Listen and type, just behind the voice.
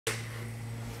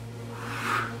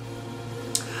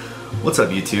What's up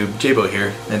YouTube, Jabo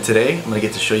here, and today I'm going to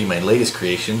get to show you my latest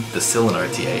creation, the Cylin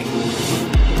RTA.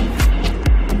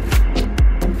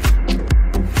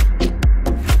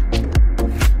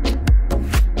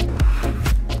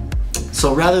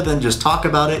 So rather than just talk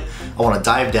about it, I want to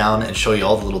dive down and show you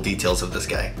all the little details of this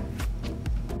guy.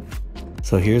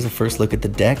 So here's a first look at the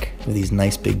deck with these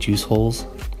nice big juice holes.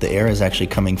 The air is actually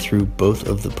coming through both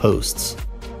of the posts.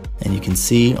 And you can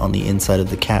see on the inside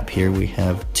of the cap here we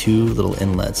have two little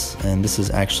inlets, and this is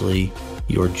actually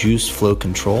your juice flow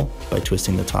control by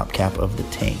twisting the top cap of the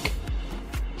tank.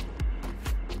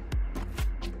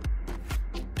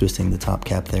 Twisting the top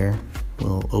cap there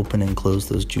will open and close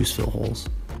those juice fill holes.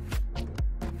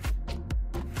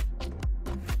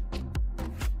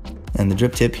 And the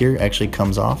drip tip here actually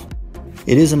comes off.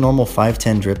 It is a normal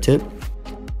 510 drip tip.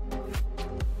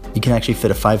 You can actually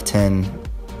fit a 510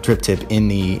 drip tip in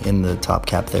the top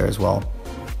cap there as well,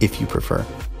 if you prefer.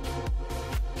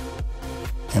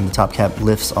 And the top cap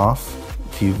lifts off.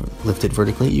 If you lift it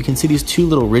vertically, you can see these two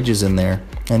little ridges in there,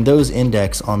 and those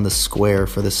index on the square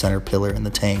for the center pillar in the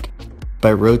tank.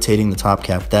 By rotating the top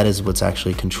cap, that is what's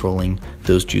actually controlling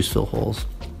those juice fill holes.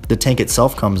 The tank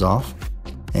itself comes off,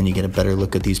 and you get a better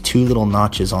look at these two little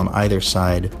notches on either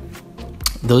side.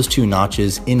 Those two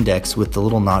notches index with the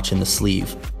little notch in the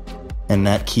sleeve, and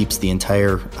that keeps the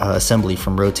entire assembly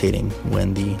from rotating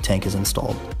when the tank is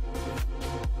installed.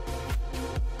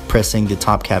 Pressing the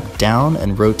top cap down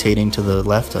and rotating to the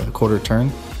left a quarter turn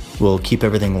will keep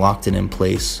everything locked in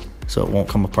place so it won't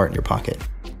come apart in your pocket.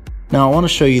 Now I want to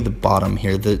show you the bottom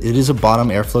here. It is a bottom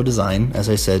airflow design. As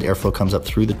I said, airflow comes up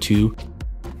through the two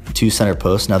center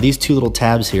posts. Now these two little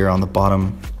tabs here on the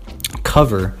bottom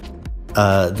cover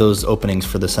those openings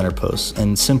for the center posts,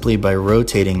 and simply by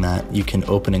rotating that you can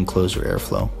open and close your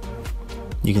airflow.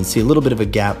 You can see a little bit of a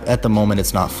gap. At the moment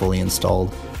it's not fully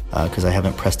installed because I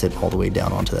haven't pressed it all the way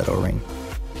down onto that O-ring.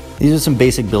 These are some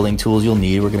basic building tools you'll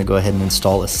need. We're going to go ahead and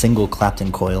install a single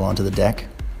Clapton coil onto the deck.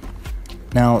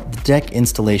 Now the deck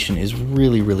installation is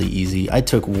really easy. I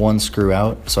took one screw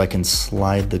out so I can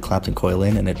slide the Clapton coil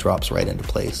in and it drops right into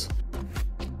place.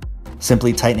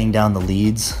 Simply tightening down the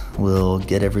leads will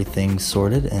get everything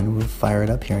sorted, and we'll fire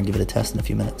it up here and give it a test in a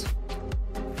few minutes.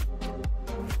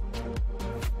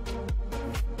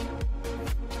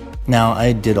 Now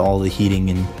I did all the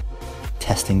heating and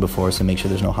testing before, so make sure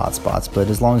there's no hot spots, but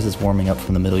as long as it's warming up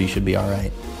from the middle you should be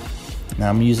alright.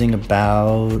 Now I'm using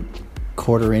about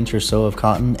 1/4 inch or so of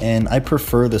cotton, and I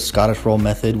prefer the Scottish roll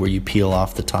method where you peel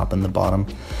off the top and the bottom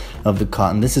of the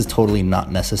cotton. This is totally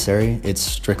not necessary. It's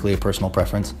strictly a personal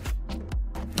preference.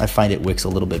 I find it wicks a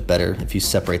little bit better if you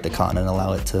separate the cotton and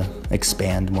allow it to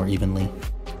expand more evenly.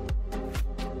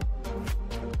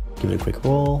 Give it a quick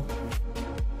roll.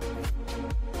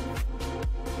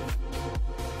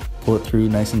 Pull it through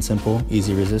nice and simple,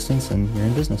 easy resistance, and you're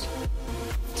in business.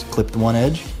 Just clip the one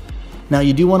edge. Now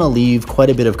you do want to leave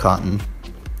quite a bit of cotton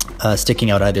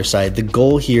sticking out either side. The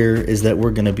goal here is that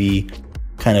we're going to be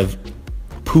kind of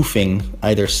poofing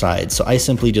either side. So I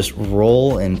simply just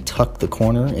roll and tuck the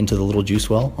corner into the little juice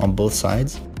well on both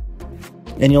sides.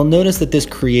 And you'll notice that this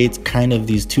creates kind of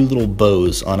these two little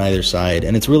bows on either side.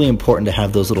 And it's really important to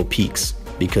have those little peaks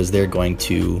because they're going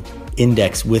to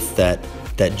index with that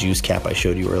juice cap I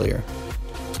showed you earlier.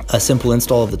 A simple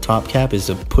install of the top cap is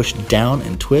to push down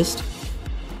and twist.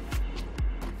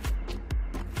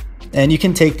 And you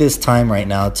can take this time right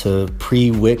now to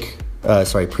pre-wet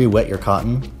your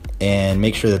cotton and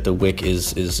make sure that the wick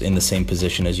is in the same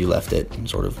position as you left it, and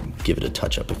sort of give it a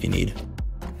touch up if you need.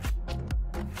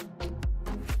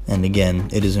 And again,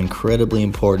 it is incredibly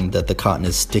important that the cotton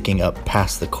is sticking up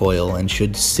past the coil and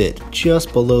should sit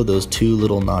just below those two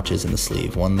little notches in the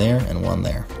sleeve, one there and one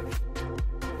there.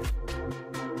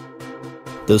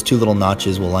 Those two little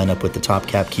notches will line up with the top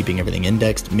cap, keeping everything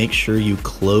indexed. Make sure you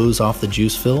close off the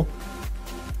juice fill.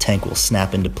 Tank will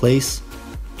snap into place.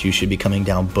 Juice should be coming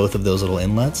down both of those little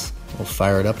inlets. We'll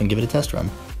fire it up and give it a test run.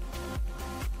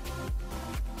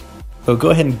 So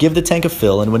go ahead and give the tank a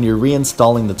fill, and when you're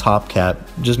reinstalling the top cap,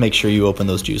 just make sure you open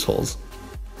those juice holes.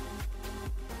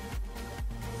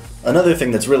 Another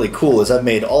thing that's really cool is I've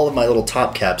made all of my little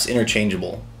top caps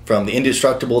interchangeable. From the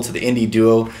Indestructible to the Indy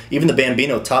Duo, even the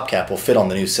Bambino top cap will fit on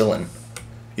the new Cylin.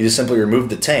 You just simply remove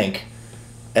the tank,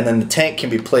 and then the tank can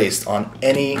be placed on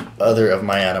any other of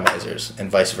my atomizers,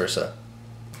 and vice versa.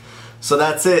 So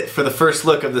that's it for the first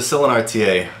look of the Cylin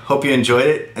RTA. Hope you enjoyed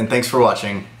it, and thanks for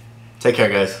watching. Take care,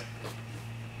 guys.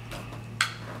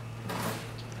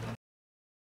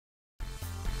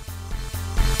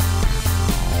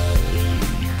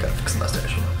 Gotta fix the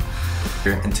mustache.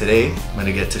 And today, I'm going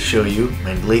to get to show you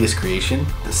my latest creation,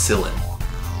 the Cylin.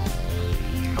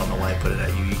 don't know why I put it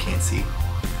at you. You can't see.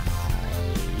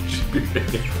 It's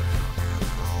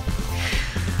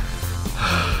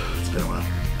been a while.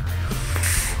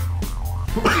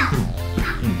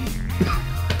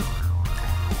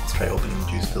 Let's try opening the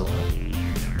juice fill.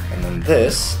 And then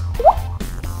this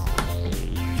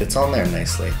fits on there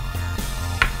nicely.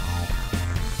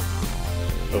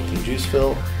 Open juice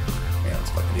fill. Yeah, let's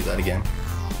fucking do that again.